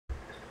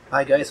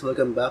Hi guys,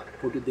 welcome back.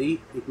 For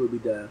today, it will be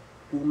the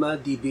Puma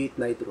Deviate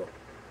Nitro.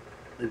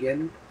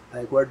 Again, I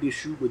acquired this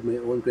shoe with my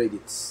own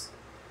credits.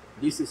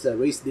 This is a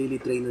race daily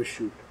trainer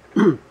shoe.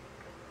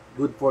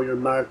 Good for your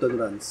marathon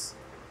runs.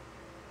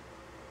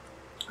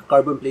 A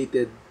carbon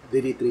plated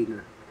daily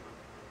trainer.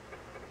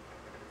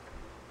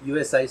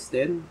 US size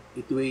 10,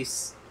 it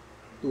weighs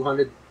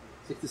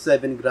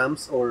 267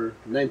 grams or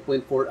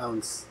 9.4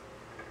 ounce.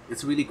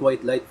 It's really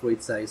quite light for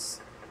its size.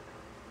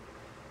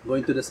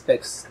 Going to the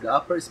specs, the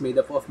upper is made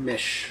up of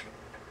mesh,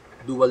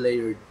 dual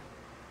layered,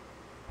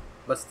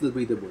 but still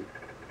breathable.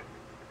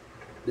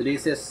 The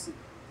laces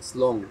is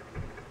long,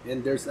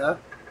 and there's a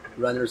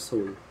runner's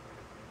hole.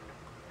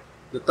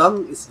 The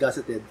tongue is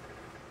gusseted.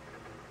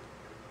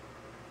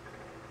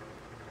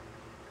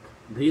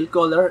 The heel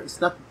collar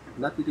is not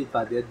really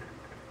padded,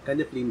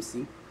 kind of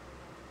flimsy.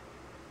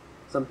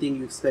 Something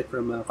you expect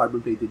from a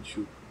carbon plated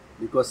shoe,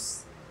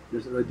 because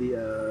there's already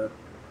a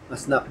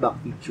snapback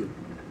feature.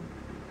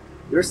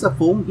 There's a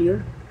foam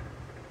here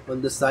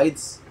on the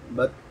sides,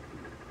 but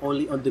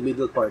only on the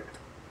middle part,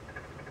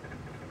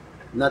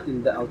 not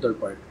in the outer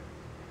part.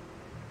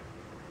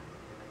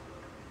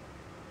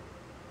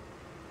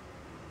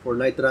 For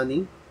night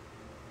running,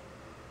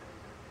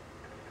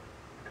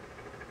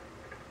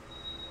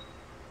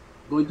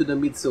 going to the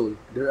midsole,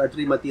 there are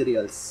three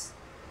materials.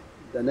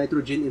 The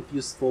nitrogen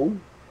infused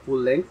foam, full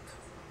length,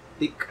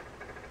 thick,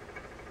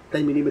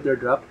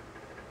 10mm drop.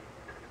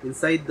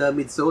 Inside the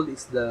midsole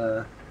is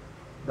the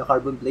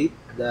carbon plate,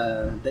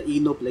 the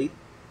Innoplate.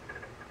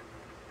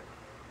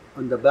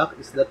 On the back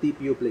is the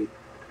TPU plate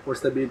for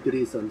stability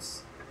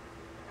reasons.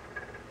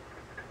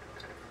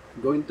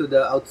 Going to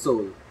the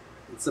outsole,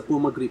 it's a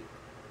Puma grip,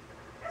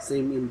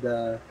 same in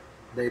the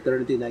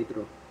Eternity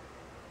Nitro.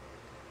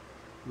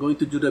 Going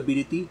to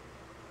durability,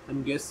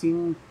 I'm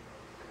guessing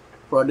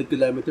 400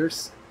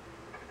 kilometers.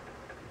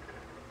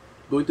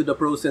 Going to the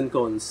pros and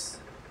cons.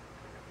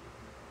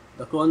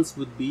 The cons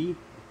would be,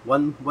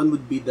 one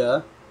would be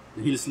the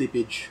heel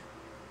slippage.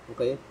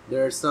 Okay,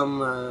 there are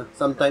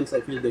sometimes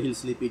I feel the heel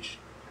slippage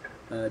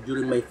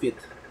during my fit,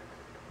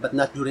 but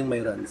not during my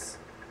runs.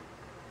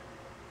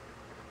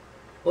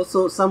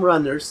 Also, some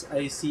runners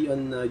I see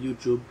on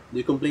YouTube,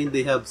 they complain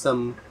they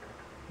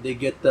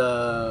get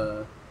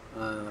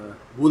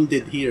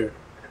wounded here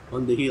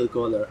on the heel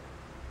collar.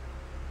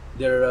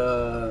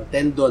 Their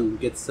tendon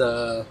gets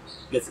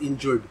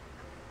injured,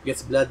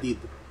 gets bloodied.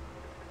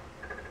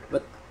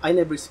 But I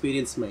never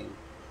experienced mine.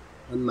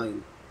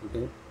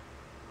 Okay.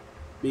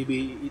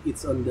 Maybe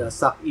it's on the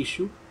sock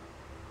issue.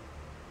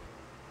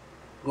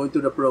 Going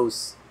to the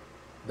pros,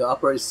 the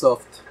upper is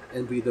soft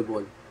and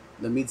breathable.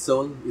 The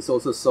midsole is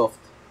also soft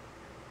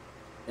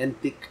and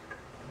thick.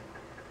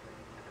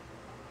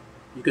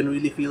 You can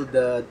really feel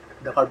the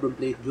carbon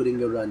plate during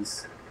your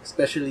runs,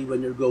 especially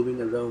when you're going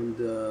around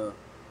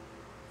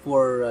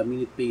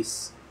 4-minute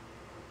pace.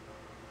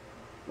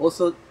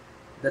 Also,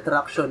 the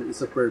traction is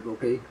superb,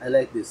 okay? I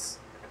like this.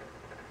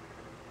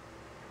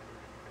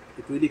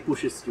 It really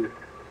pushes you.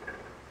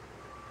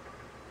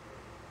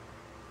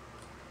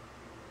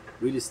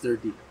 Really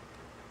sturdy.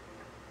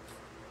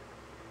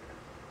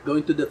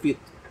 Going to the fit,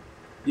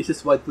 this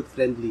is wide foot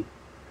friendly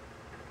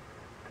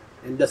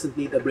and doesn't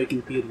need a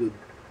braking period.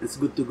 It's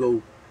good to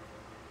go.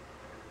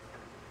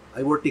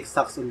 I wore thick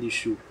socks on this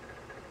shoe.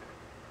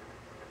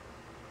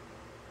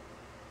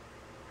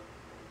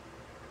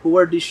 Who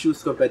are these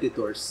shoes'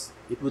 competitors?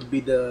 It would be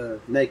the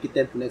Nike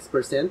 10 Next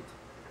Percent,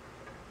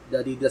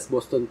 the Adidas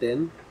Boston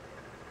 10,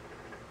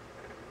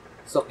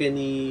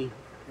 Saucony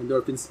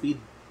Endorphin Speed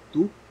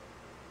 2.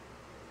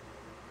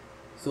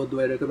 So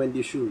do I recommend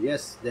this shoe?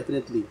 Yes,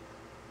 definitely.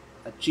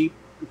 A cheap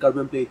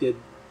carbon plated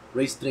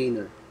race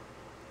trainer.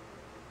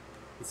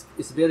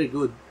 It's very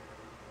good.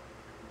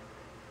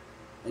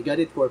 I got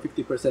it for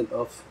 50%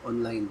 off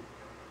online.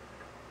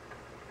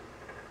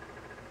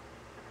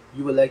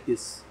 You will like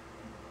this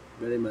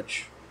very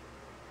much.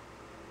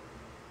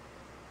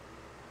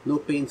 No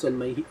pains on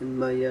my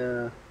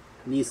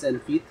knees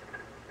and feet.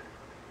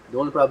 The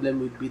only problem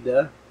would be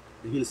the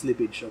heel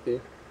slippage,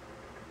 okay?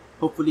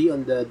 Hopefully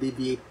on the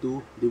Deviate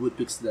 2, they would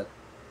fix that.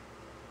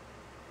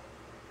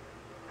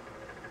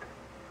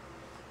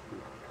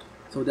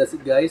 So that's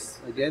it guys.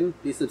 Again,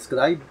 please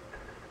subscribe,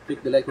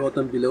 click the like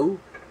button below,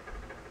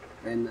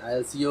 and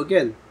I'll see you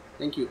again.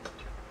 Thank you.